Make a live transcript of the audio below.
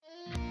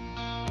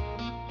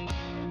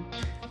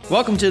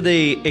Welcome to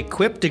the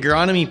Equipped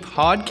Agronomy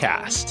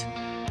Podcast.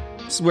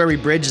 This is where we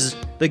bridge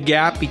the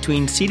gap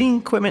between seeding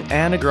equipment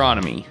and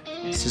agronomy.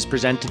 This is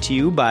presented to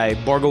you by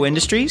Borgo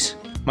Industries.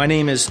 My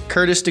name is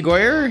Curtis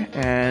DeGoyer,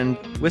 and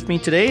with me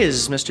today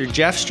is Mr.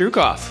 Jeff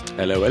Strukoff.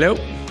 Hello, hello.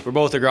 We're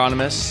both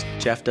agronomists.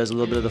 Jeff does a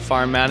little bit of the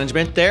farm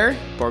management there,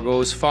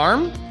 Borgo's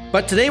farm.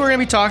 But today we're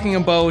going to be talking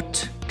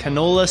about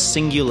canola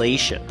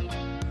singulation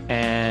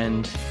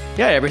and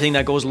everything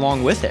that goes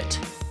along with it,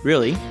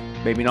 really.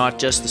 Maybe not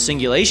just the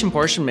singulation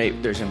portion. Maybe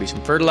there's going to be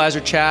some fertilizer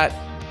chat,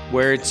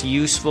 where it's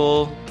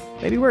useful,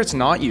 maybe where it's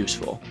not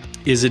useful.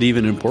 Is it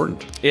even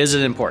important? Is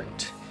it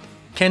important?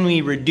 Can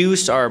we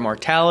reduce our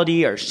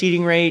mortality, our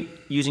seeding rate,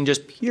 using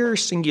just pure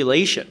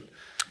singulation?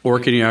 Or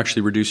can you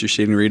actually reduce your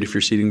seeding rate if you're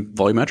seeding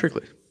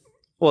volumetrically?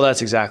 Well,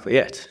 that's exactly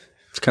it.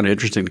 It's kind of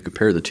interesting to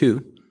compare the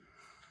two.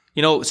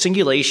 You know,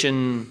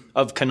 singulation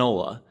of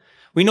canola.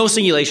 We know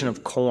singulation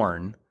of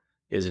corn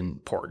is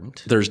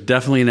important. There's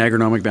definitely an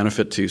agronomic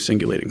benefit to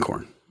singulating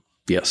corn.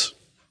 Yes.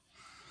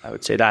 I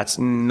would say that's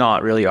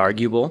not really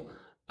arguable.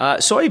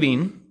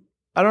 Soybean,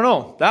 I don't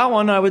know. That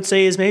one I would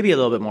say is maybe a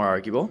little bit more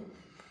arguable.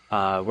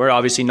 We're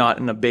obviously not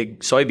in a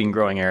big soybean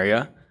growing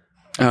area.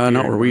 Not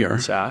where we are.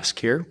 Sask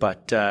here,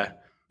 but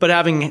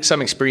having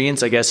some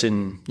experience, I guess,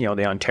 in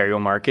the Ontario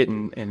market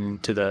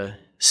and to the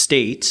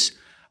States,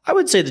 I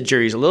would say the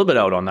jury's a little bit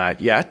out on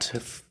that yet.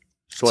 If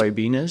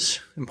soybean is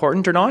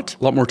important or not.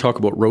 A lot more talk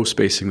about row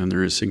spacing than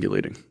there is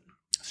singulating.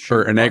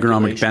 Or an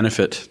agronomic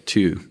benefit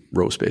to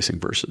row spacing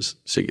versus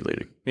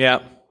singulating. Yeah.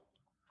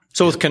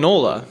 So with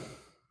canola,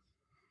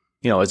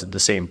 is it the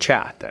same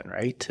chat then,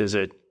 right? Is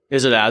it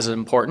as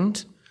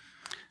important?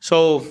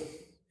 So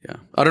yeah,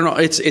 I don't know.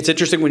 It's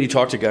interesting when you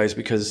talk to guys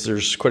because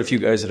there's quite a few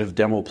guys that have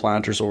demo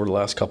planters over the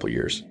last couple of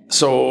years.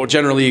 So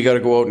generally you got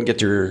to go out and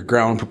get your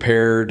ground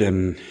prepared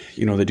and,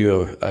 they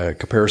do a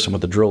comparison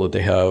with the drill that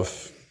they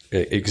have,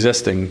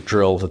 existing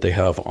drill that they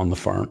have on the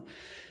farm.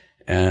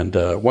 And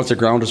once the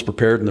ground is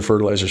prepared and the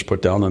fertilizer is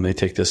put down, then they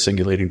take this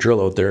singulating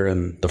drill out there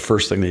and the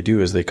first thing they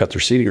do is they cut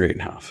their seeding rate in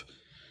half.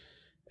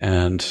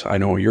 And I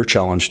know your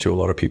challenge to a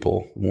lot of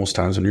people most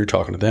times when you're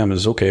talking to them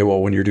is, okay,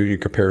 well, when you're doing your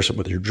comparison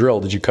with your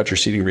drill, did you cut your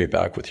seeding rate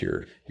back with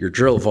your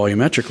drill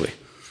volumetrically?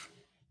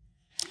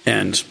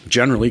 And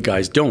generally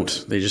guys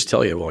don't. They just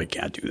tell you, well, you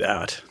can't do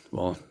that.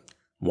 Well,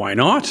 why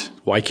not?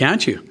 Why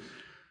can't you?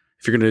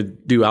 If you're going to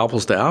do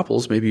apples to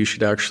apples, maybe you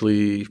should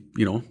actually,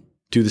 do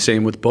the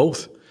same with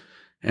both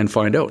and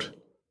find out.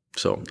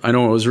 So I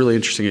know it was a really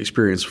interesting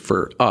experience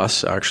for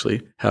us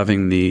actually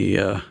having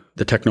the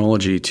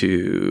technology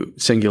to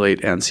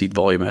singulate and seed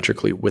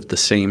volumetrically with the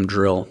same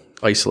drill,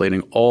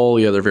 isolating all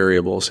the other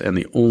variables. And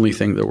the only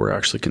thing that we're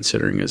actually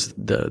considering is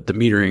the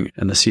metering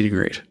and the seeding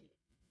rate.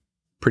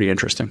 Pretty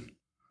interesting.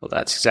 Well,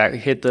 that's exactly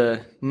hit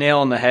the nail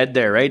on the head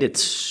there, right?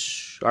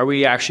 Are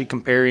we actually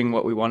comparing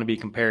what we want to be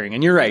comparing?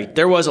 And you're right.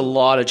 There was a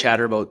lot of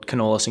chatter about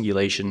canola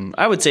singulation.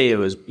 I would say it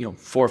was,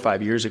 4 or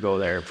 5 years ago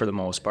there for the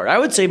most part. I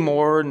would say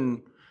more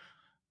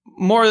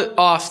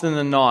often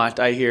than not,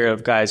 I hear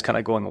of guys kind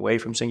of going away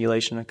from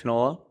singulation of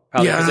canola.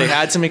 Probably because they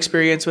had some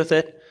experience with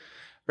it,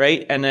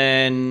 right? And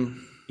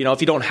then,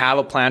 if you don't have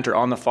a planter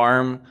on the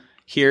farm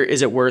here,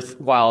 is it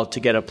worthwhile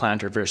to get a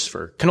planter versus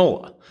for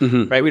canola,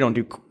 right? We don't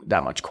do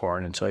that much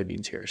corn and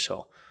soybeans here.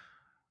 So,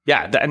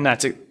 and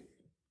that's it.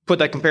 Put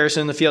that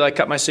comparison in the field. I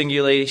cut my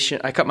singulation.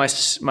 I cut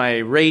my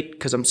rate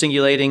because I'm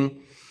singulating.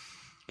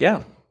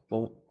 Yeah,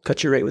 well,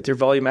 cut your rate with your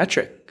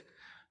volumetric.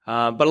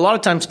 But a lot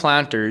of times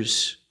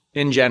planters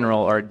in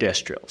general are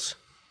disc drills.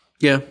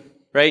 Yeah.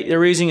 Right?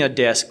 They're using a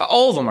disc.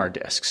 All of them are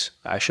discs.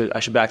 I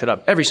should back that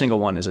up. Every single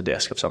one is a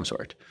disc of some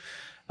sort.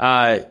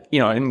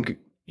 And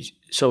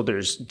so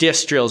there's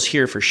disc drills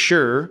here for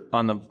sure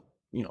on the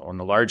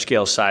large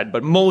scale side,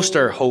 but most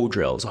are hoe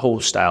drills, a hoe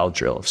style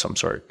drill of some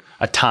sort,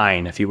 a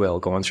tine, if you will,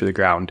 going through the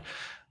ground.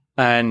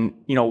 And,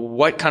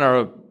 what kind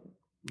of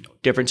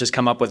differences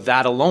come up with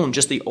that alone?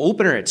 Just the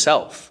opener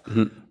itself,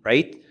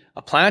 right?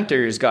 A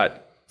planter has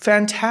got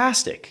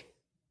fantastic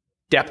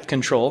depth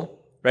control,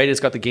 right?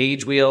 It's got the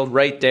gauge wheel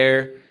right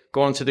there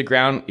going through the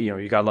ground.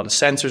 You got a lot of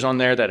sensors on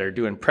there that are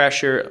doing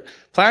pressure.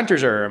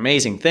 Planters are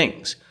amazing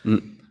things,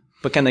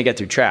 but can they get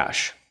through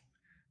trash,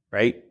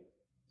 right?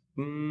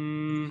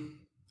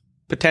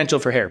 Potential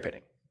for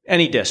hairpinning.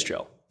 Any disc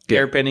drill.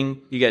 Hairpinning,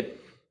 you get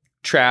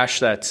trash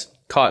that's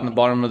caught in the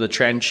bottom of the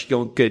trench.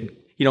 You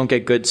don't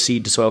get good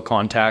seed to soil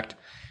contact.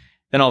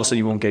 Then all of a sudden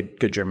you won't get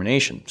good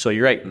germination. So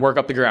you're right. Work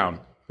up the ground.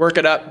 Work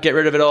it up. Get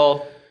rid of it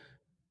all.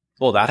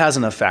 Well, that has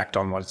an effect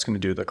on what it's going to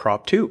do to the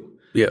crop too.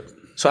 Yeah.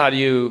 So how do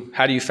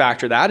you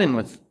factor that in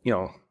with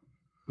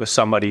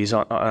somebody's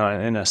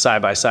in a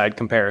side by side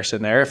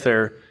comparison there? If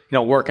they're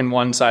working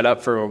one side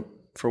up for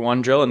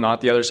one drill and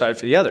not the other side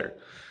for the other.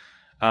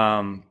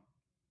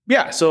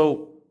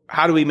 So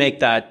how do we make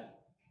that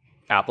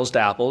apples to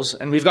apples?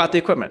 And we've got the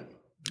equipment.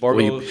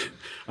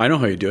 I know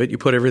how you do it. You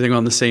put everything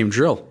on the same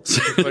drill.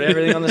 Put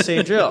everything on the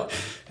same drill.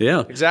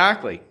 Yeah.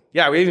 Exactly.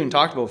 Yeah, we even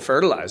talked about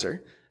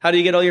fertilizer. How do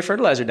you get all your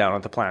fertilizer down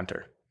at the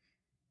planter?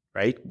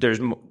 Right?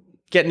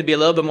 getting to be a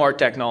little bit more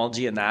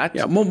technology in that.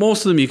 Yeah,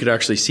 most of them you could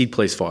actually seed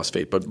place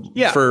phosphate, but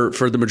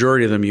for the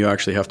majority of them, you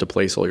actually have to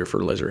place all your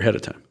fertilizer ahead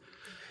of time.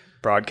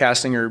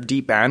 Broadcasting or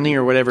deep banding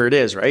or whatever it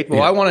is, right?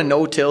 Well, I want a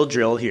no-till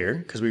drill here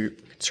because we're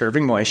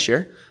conserving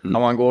moisture. I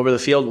want to go over the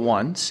field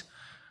once.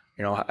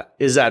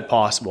 Is that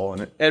possible?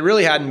 And it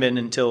really hadn't been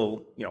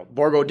until,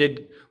 Borgo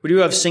we do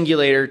have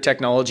singulator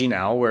technology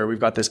now where we've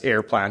got this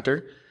air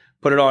planter,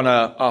 put it on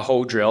a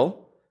hoe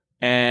drill,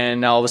 and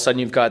now all of a sudden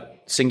you've got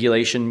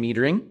singulation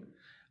metering,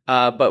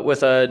 but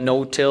with a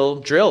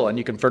no-till drill, and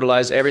you can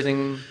fertilize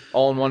everything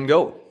all in one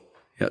go.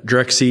 Yeah,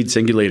 direct seed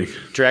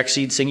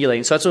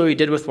singulating. So that's what we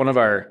did with one of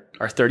our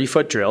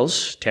 30-foot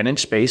drills, 10-inch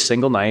space,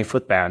 single knife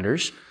with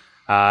banders.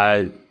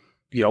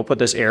 Put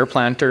this air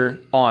planter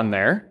on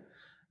there.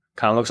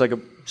 Kind of looks like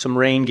some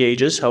rain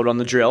gauges out on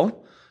the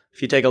drill.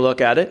 If you take a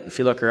look at it, if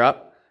you look her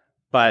up.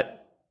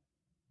 But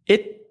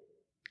it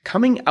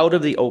coming out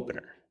of the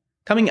opener,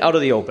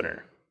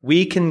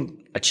 we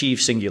can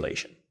achieve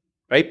singulation,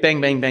 right?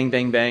 Bang, bang, bang,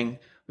 bang, bang.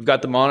 We've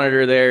got the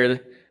monitor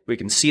there. We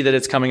can see that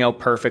it's coming out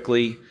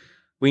perfectly.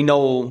 We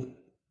know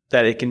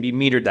that it can be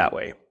metered that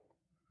way.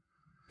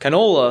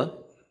 Canola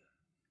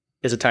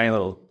is a tiny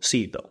little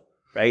seed though,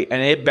 right?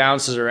 And it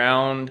bounces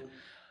around.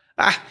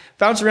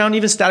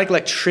 Even static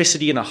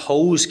electricity in a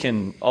hose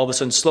can all of a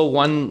sudden slow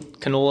one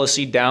canola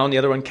seed down, the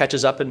other one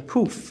catches up and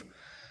poof,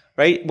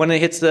 right? When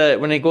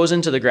it goes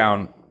into the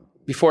ground,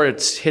 before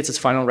it hits its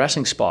final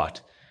resting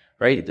spot,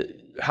 right?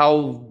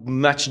 How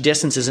much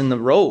distance is in the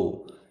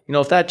row?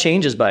 If that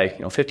changes by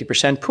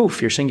 50%,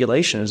 poof, your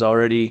singulation is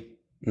already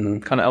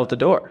kind of out the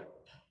door.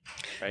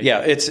 Right? Yeah,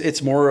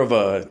 it's more of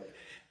a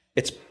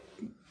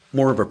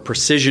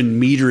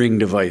precision metering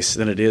device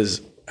than it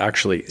is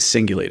actually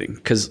singulating.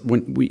 Because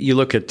when you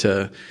look at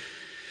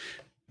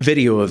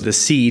video of the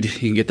seed, you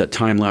can get that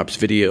time lapse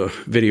video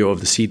of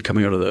the seed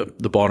coming out of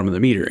the bottom of the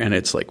meter, and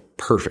it's like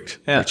perfect.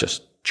 Yeah, it's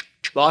just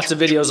lots of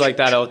videos like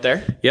that out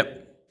there.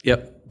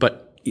 Yep.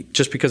 But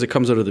just because it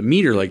comes out of the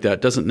meter like that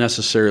doesn't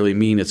necessarily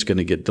mean it's going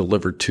to get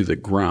delivered to the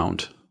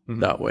ground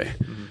that way.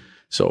 Mm-hmm.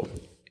 So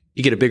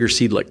you get a bigger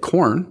seed like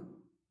corn,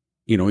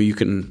 you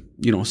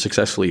can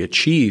successfully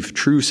achieve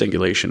true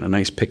singulation, a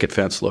nice picket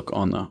fence look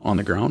on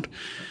the ground.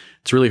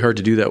 It's really hard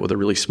to do that with a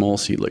really small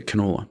seed like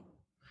canola.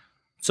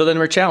 So then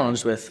we're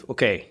challenged with,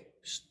 okay,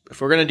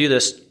 if we're going to do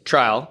this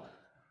trial,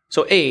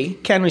 so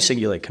can we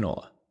singulate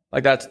canola?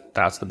 Like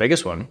that's the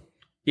biggest one,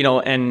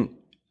 and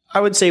I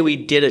would say we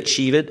did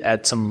achieve it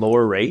at some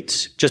lower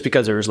rates just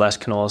because there was less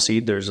canola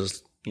seed. There's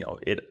this,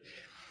 it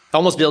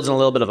almost builds in a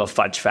little bit of a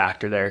fudge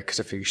factor there because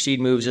if your seed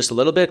moves just a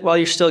little bit, well,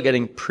 you're still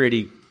getting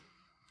pretty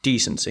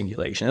decent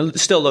singulation. It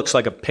still looks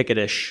like a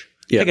picketish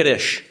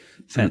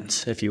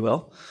fence, if you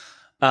will.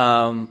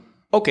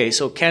 Okay,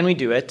 so can we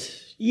do it?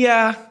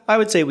 Yeah, I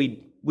would say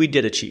we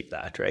did achieve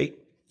that, right?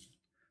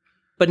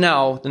 But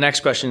now the next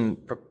question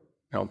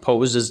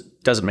posed is,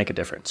 does it make a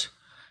difference?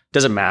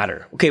 Does it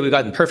matter? Okay, we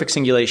got perfect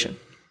singulation.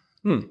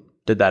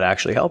 Did that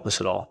actually help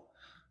us at all?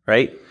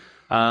 Right?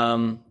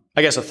 I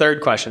guess a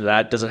third question to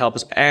that, does it help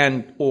us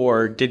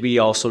or did we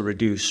also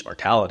reduce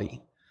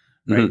mortality?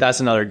 Right? Mm-hmm.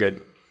 That's another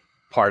good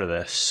part of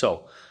this.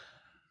 So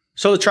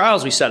the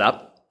trials we set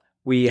up,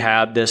 we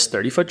had this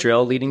 30-foot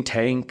drill, leading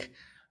tank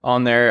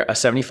on there, a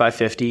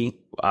 7550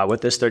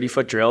 with this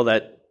 30-foot drill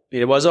that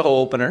it was a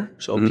hole opener.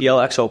 So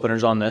PLX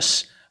openers on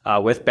this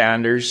with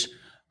banders,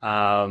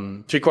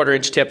 3/4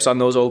 inch tips on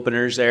those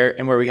openers there,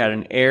 and where we had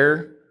an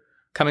air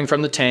coming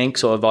from the tank.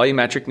 So a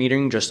volumetric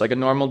metering, just like a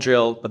normal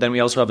drill. But then we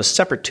also have a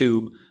separate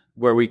tube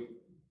where we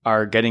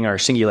are getting our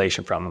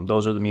singulation from them.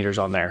 Those are the meters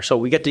on there. So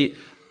we get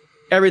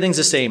everything's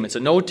the same. It's a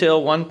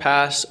no-till, one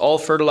pass, all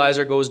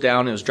fertilizer goes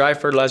down. It was dry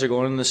fertilizer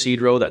going in the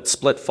seed row, that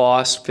split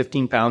phos,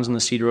 15 pounds in the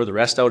seed row, the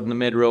rest out in the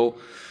mid row.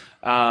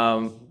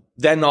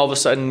 Then all of a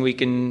sudden we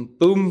can,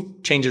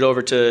 change it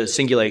over to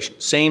singulation.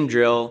 Same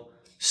drill,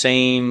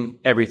 same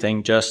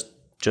everything, just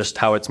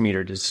how it's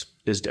metered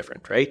is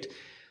different, right?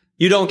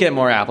 You don't get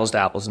more apples to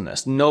apples in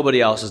this.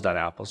 Nobody else has done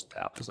apples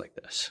to apples like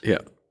this. Yeah.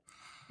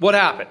 What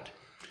happened?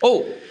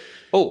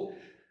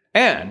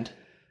 And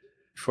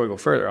before we go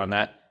further on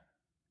that,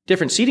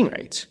 different seeding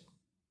rates,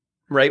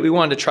 right? We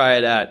wanted to try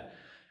it at,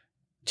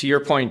 to your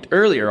point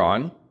earlier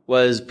on,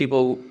 was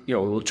people,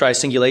 will try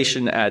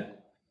singulation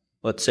at,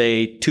 let's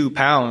say, 2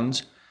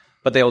 pounds,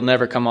 but they'll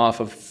never come off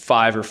of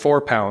 5 or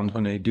 4 pounds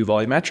when they do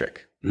volumetric.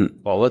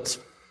 Mm-hmm. Well, let's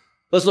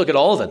look at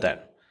all of it then,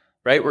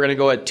 right? We're going to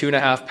go at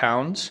 2.5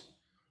 pounds,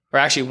 or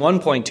actually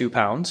 1.2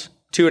 pounds,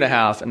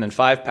 2.5, and then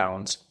 5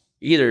 pounds,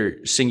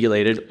 either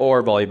singulated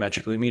or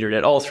volumetrically metered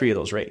at all three of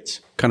those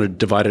rates. Kind of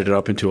divided it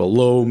up into a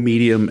low,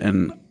 medium,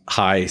 and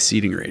high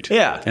seeding rate.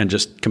 Yeah. And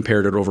just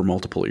compared it over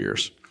multiple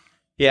years.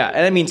 Yeah.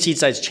 And I mean, seed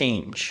size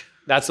change.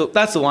 That's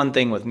the one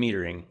thing with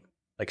metering,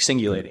 like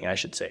singulating, I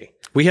should say.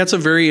 We had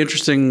some very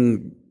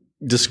interesting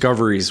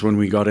discoveries when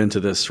we got into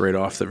this right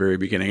off the very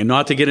beginning. And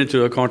not to get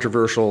into a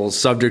controversial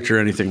subject or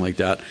anything like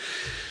that,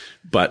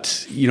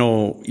 but,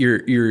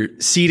 you're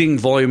seeding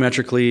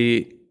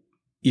volumetrically.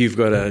 You've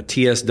got a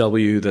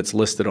TSW that's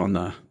listed on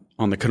the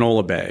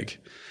canola bag.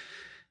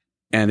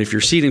 And if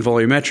you're seeding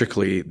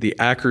volumetrically, the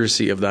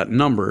accuracy of that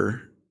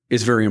number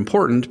is very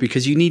important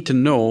because you need to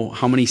know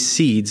how many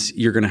seeds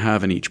you're going to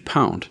have in each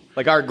pound.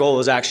 Like our goal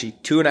is actually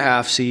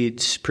 2.5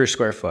 seeds per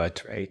square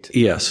foot, right?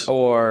 Yes.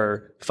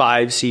 Or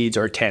 5 seeds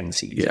or 10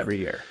 seeds every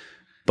year.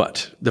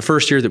 But the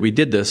first year that we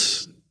did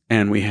this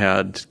and we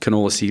had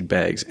canola seed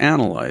bags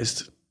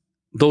analyzed,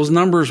 those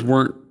numbers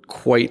weren't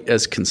quite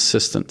as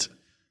consistent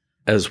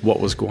as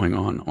what was going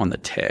on the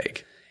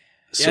tag.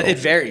 So yeah, it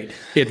varied.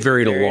 It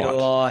varied a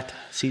lot.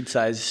 Seed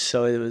size.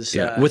 So it was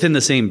within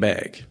the same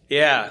bag.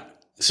 Yeah.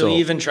 So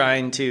even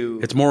trying to,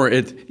 it's more.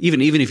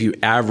 Even if you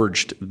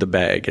averaged the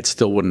bag, it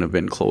still wouldn't have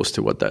been close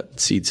to what that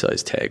seed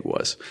size tag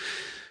was.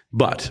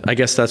 But I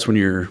guess that's when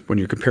you're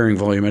comparing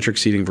volumetric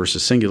seeding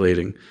versus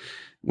singulating.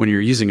 When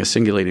you're using a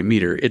singulating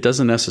meter, it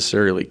doesn't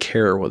necessarily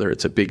care whether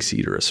it's a big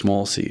seed or a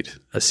small seed.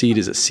 A seed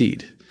is a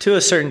seed. To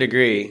a certain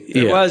degree.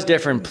 There was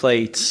different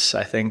plates,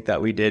 I think,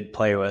 that we did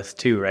play with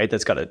too, right?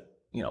 That's got a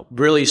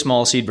really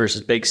small seed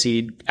versus big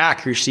seed.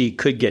 Accuracy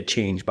could get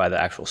changed by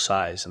the actual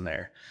size in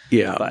there.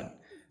 Yeah. But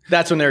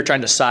that's when they were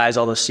trying to size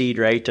all the seed,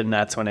 right? And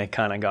that's when it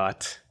kind of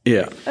got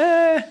the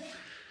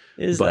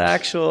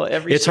actual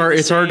every. It's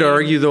hard to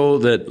argue though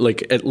that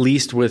like at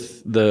least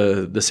with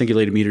the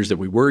singulated meters that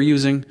we were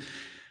using,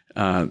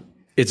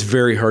 it's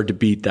very hard to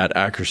beat that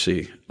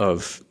accuracy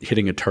of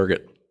hitting a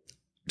target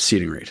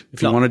seeding rate.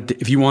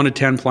 If you wanted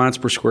 10 plants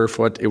per square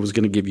foot, it was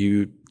going to give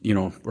you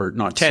 10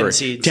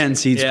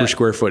 seeds per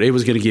square foot. It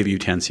was going to give you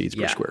 10 seeds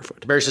per square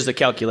foot. Versus the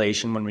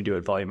calculation when we do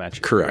it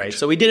volumetric. Correct. Right?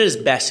 So we did it as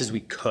best as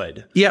we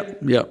could.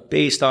 Yep.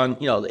 Based on,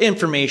 the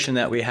information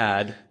that we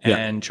had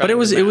and but it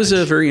was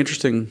a very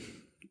interesting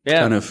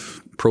kind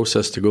of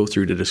process to go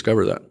through to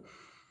discover that.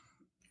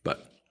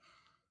 But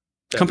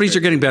companies are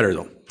getting better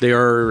though. They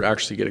are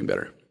actually getting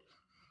better.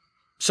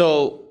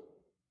 So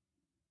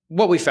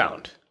what we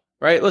found,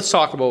 right? Let's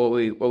talk about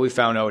what we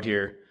found out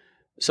here.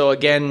 So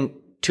again,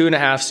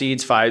 2.5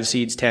 seeds, 5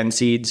 seeds, 10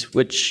 seeds,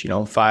 which,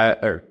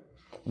 5 or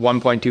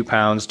 1.2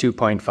 pounds,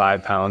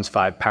 2.5 pounds,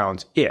 5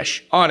 pounds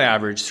ish on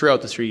average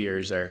throughout the 3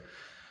 years there.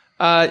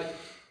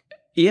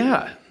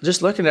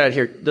 Just looking at it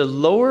here, the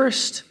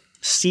lowest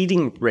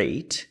seeding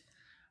rate,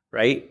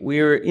 right?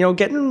 We were,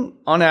 getting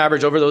on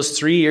average over those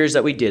 3 years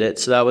that we did it.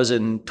 So that was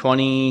in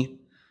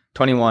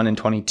 2021 and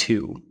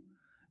 22.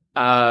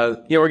 We're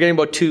getting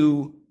about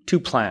two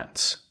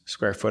plants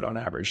square foot on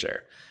average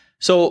there.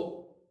 So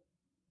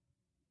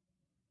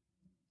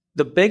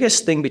the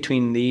biggest thing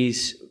between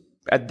those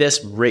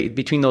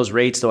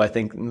rates, though, I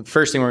think the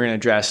first thing we're going to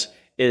address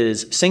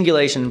is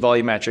singulation and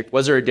volumetric.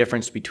 Was there a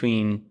difference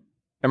between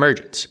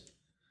emergence?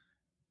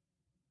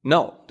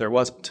 No, there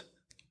wasn't.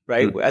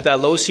 Right? At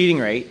that low seeding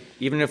rate,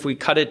 even if we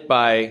cut it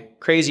by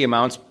crazy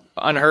amounts,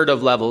 unheard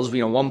of levels,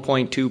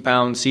 1.2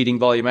 pounds seeding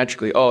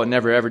volumetrically. Oh,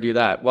 never ever do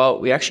that. Well,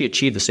 we actually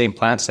achieved the same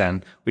plant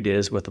stand we did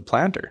as with the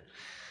planter,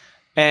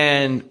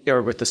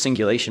 or with the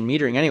singulation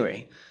metering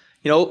anyway.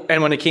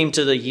 And when it came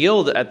to the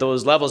yield at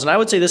those levels, and I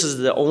would say this is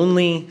the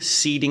only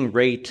seeding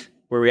rate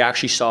where we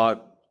actually saw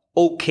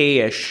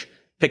okay-ish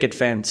picket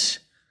fence,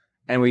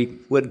 and we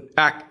would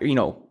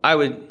I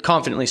would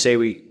confidently say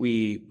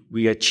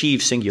we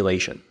achieved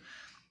singulation.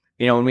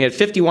 When we had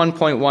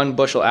 51.1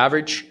 bushel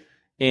average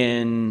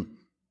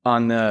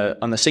on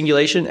the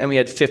singulation, and we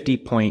had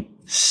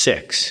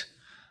 50.6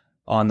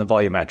 on the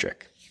volumetric.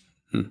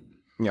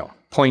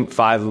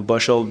 0.5 of a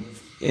bushel,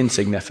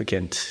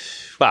 insignificant.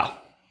 Wow.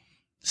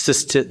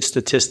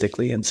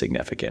 Statistically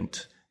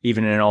insignificant.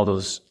 Even in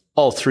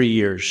all 3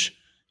 years,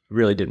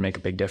 really did make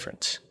a big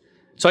difference.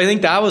 So I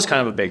think that was kind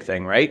of a big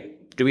thing, right?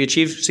 Did we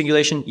achieve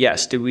singulation?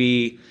 Yes. Did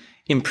we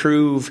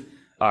improve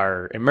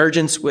our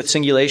emergence with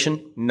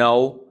singulation?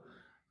 No.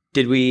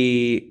 Did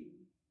we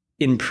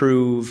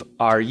improve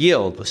our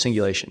yield with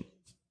singulation?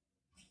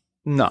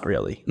 Not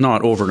really.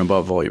 Not over and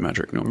above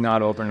volumetric, no.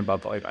 Not over and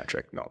above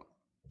volumetric, no.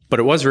 But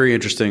it was very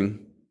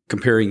interesting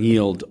comparing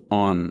yield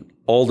on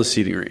all the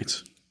seeding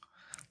rates.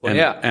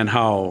 Well, and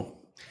how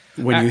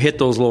when you hit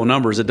those low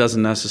numbers, it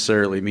doesn't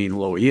necessarily mean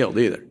low yield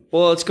either.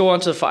 Well, let's go on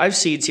to the 5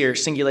 seeds here,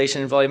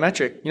 singulation and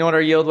volumetric. You know what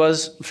our yield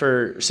was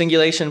for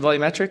singulation and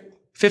volumetric?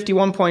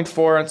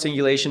 51.4 on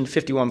singulation,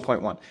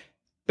 51.1.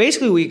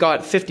 Basically, we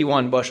got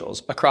 51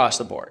 bushels across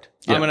the board.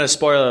 Yeah. I'm going to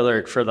spoiler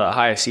alert for the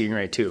highest seeding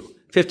rate too.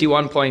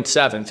 51.7,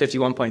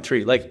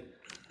 51.3, like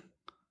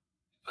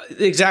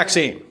the exact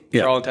same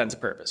for all intents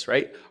and purposes,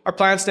 right? Our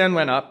plant stand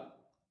went up.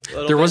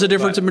 There was a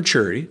difference in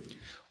maturity.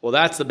 Well,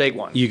 that's the big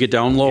one. You get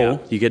down low. Yeah.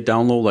 You get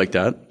down low like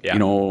that. Yeah.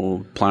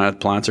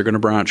 Plants are going to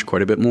branch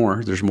quite a bit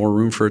more. There's more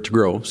room for it to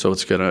grow. So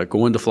it's going to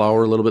go into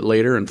flower a little bit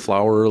later and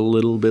flower a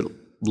little bit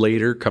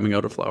later coming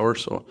out of flower.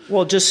 So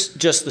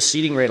just the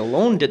seeding rate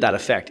alone did that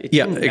effect. It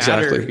didn't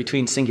matter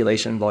between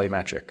singulation and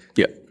volumetric.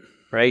 Yeah.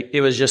 Right?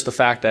 It was just the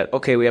fact that,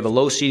 okay, we have a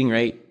low seeding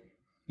rate.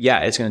 Yeah,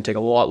 it's going to take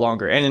a lot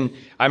longer. And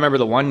I remember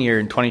the one year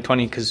in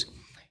 2020, because,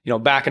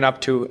 backing up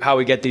to how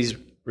we get these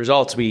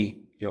results, we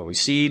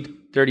seed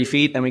 30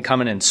 feet, then we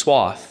come in and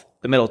swath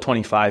the middle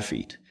 25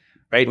 feet,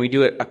 right? And we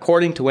do it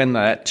according to when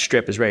that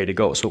strip is ready to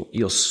go. So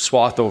you'll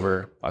swath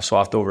over,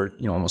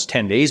 almost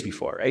 10 days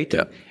before, right?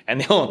 Yeah.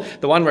 And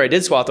the one where I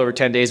did swath over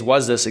 10 days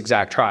was this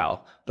exact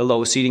trial. The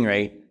low seeding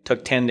rate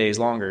took 10 days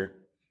longer.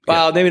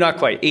 Well, maybe not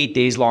quite, 8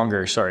 days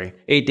longer,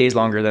 8 days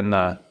longer than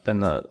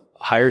the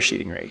higher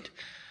seeding rate.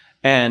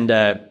 And,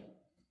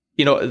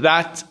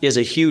 that is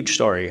a huge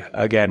story,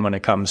 again, when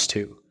it comes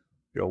to,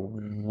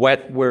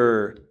 what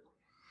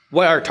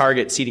our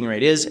target seeding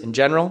rate is in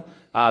general.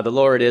 The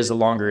lower it is, the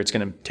longer it's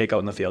going to take out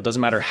in the field.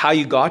 Doesn't matter how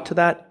you got to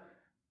that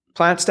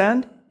plant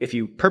stand. If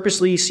you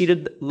purposely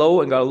seeded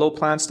low and got a low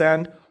plant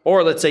stand,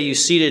 or let's say you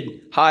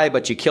seeded high,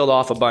 but you killed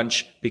off a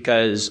bunch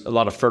because a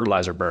lot of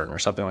fertilizer burn or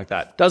something like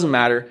that. Doesn't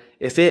matter.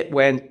 If it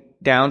went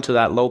down to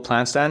that low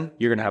plant stand,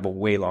 you're going to have a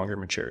way longer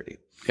maturity.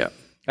 Yeah.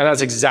 And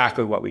that's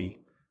exactly what we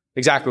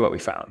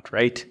found,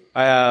 right?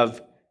 I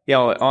have,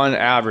 on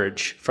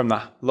average from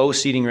the low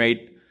seeding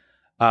rate,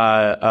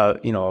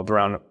 of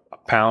around a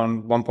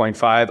pound,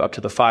 1.5 up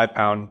to the 5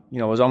 pound,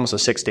 it was almost a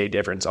 6-day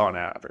difference on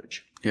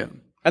average. Yeah.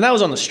 And that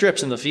was on the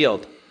strips in the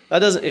field.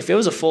 If it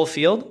was a full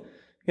field,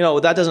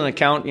 that doesn't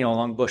account,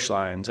 along bush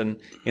lines and,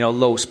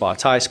 low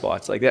spots, high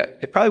spots like that.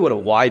 It probably would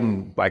have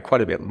widened by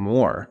quite a bit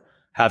more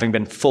having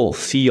been full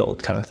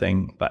field kind of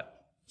thing. But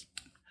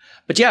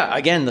yeah,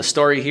 again, the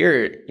story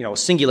here,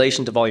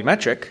 singulation to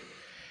volumetric,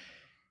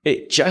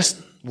 it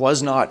just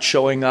was not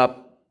showing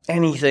up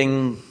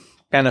anything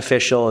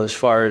beneficial as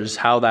far as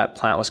how that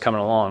plant was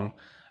coming along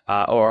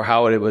or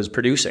how it was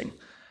producing.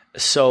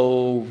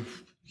 So,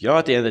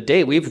 at the end of the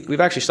day,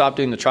 we've actually stopped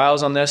doing the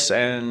trials on this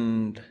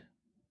and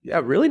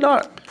really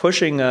not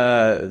pushing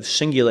a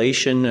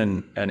singulation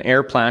and an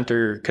air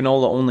planter,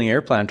 canola only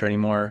air planter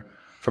anymore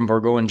from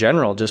Bourgault in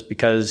general, just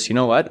because, you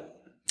know what?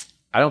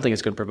 I don't think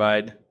it's going to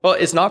provide,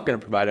 it's not going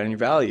to provide any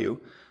value.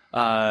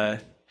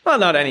 Not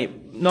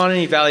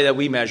any value that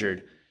we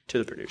measured to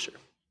the producer.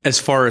 As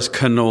far as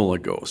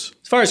canola goes.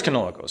 As far as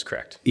canola goes,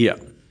 correct. Yeah.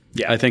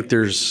 I think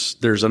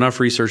there's enough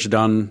research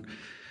done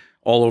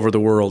all over the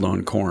world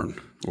on corn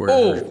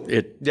where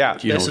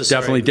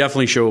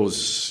definitely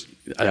shows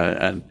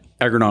an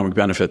agronomic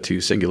benefit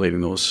to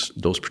singulating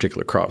those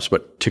particular crops.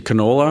 But to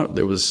canola,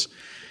 it was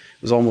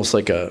almost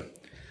like a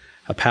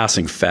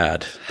passing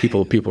fad.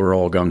 People were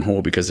all gung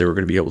ho because they were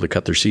going to be able to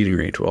cut their seeding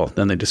rate. Well,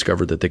 then they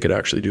discovered that they could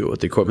actually do it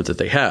with the equipment that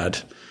they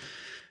had.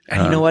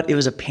 And you know what? It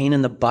was a pain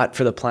in the butt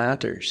for the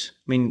planters.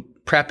 I mean,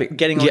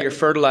 getting all your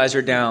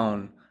fertilizer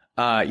down.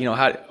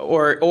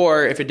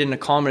 Or if it didn't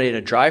accommodate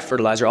a dry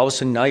fertilizer, all of a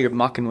sudden now you're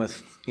mucking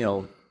with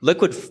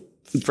liquid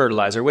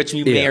fertilizer, which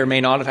you may or may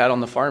not have had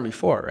on the farm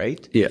before,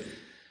 right? Yeah.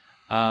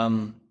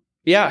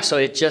 So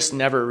it just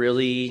never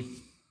really.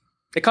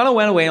 It kind of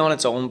went away on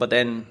its own, but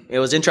then it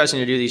was interesting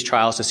to do these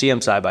trials to see them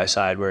side by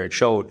side where it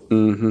showed.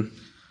 Mm-hmm.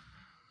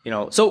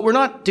 So we're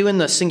not doing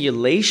the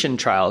singulation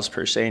trials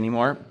per se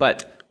anymore,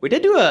 but we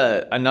did do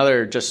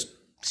another just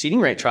seeding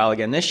rate trial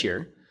again this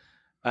year.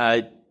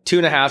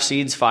 2.5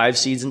 seeds, 5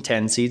 seeds, and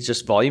 10 seeds,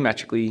 just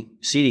volumetrically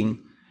seeding.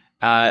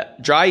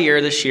 Dry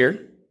year this year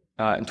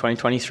in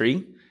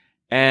 2023,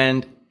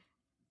 and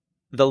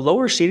the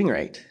lower seeding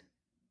rate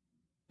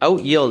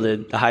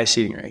out-yielded the high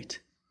seeding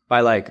rate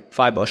by like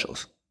 5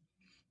 bushels.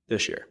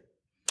 This year.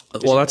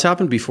 Well, that's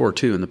happened before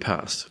too in the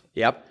past.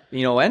 Yep.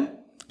 You know when?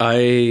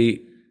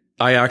 I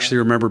actually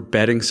remember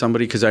betting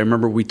somebody because I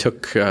remember we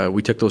took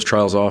those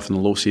trials off and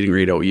the low seeding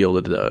rate out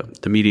yielded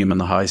the medium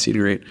and the high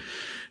seeding rate,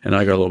 and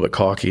I got a little bit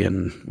cocky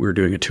and we were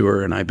doing a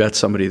tour and I bet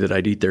somebody that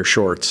I'd eat their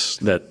shorts,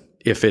 that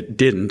if it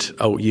didn't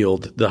out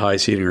yield the high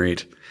seeding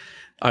rate,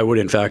 I would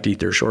in fact eat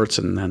their shorts.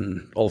 And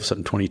then all of a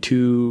sudden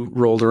 22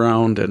 rolled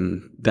around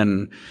and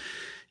then.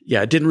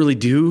 Yeah, it didn't really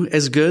do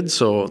as good.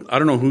 So I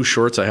don't know whose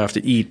shorts I have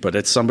to eat, but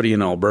it's somebody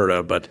in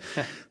Alberta. But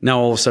now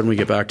all of a sudden we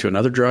get back to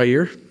another dry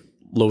year.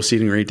 Low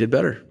seeding rate did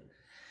better.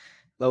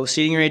 Low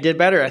seeding rate did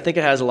better. I think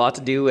it has a lot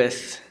to do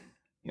with,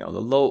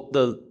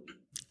 the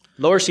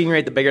lower seeding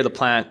rate, the bigger the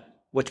plant,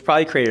 which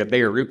probably created a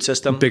bigger root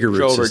system.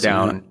 Drove her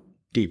down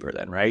deeper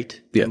then, right?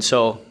 Yeah. And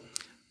so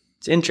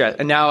it's interesting.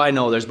 And now I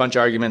know there's a bunch of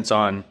arguments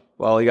on,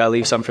 you got to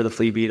leave some for the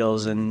flea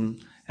beetles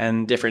and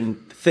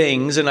different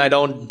things, and I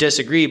don't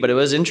disagree, but it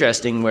was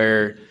interesting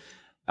where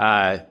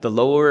the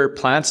lower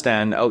plant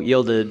stand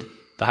out-yielded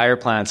the higher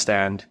plant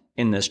stand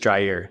in this dry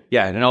year.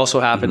 Yeah, and it also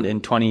happened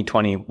in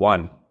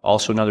 2021,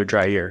 also another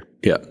dry year.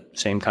 Yeah.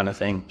 Same kind of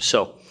thing.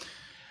 So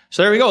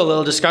there we go, a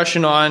little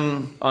discussion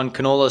on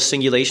canola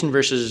singulation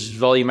versus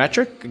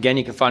volumetric. Again,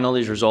 you can find all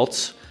these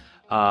results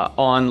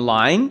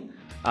online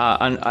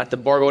at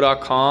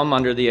theborgo.com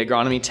under the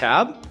agronomy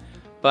tab.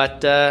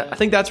 But I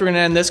think that's where we're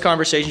going to end this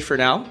conversation for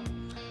now.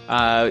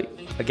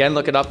 Again,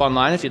 look it up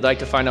online if you'd like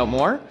to find out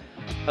more.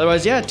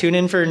 Otherwise, tune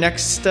in for our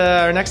next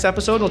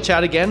episode. We'll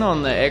chat again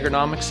on the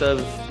agronomics of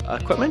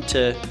equipment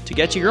to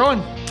get you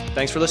growing.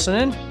 Thanks for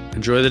listening in.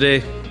 Enjoy the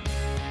day.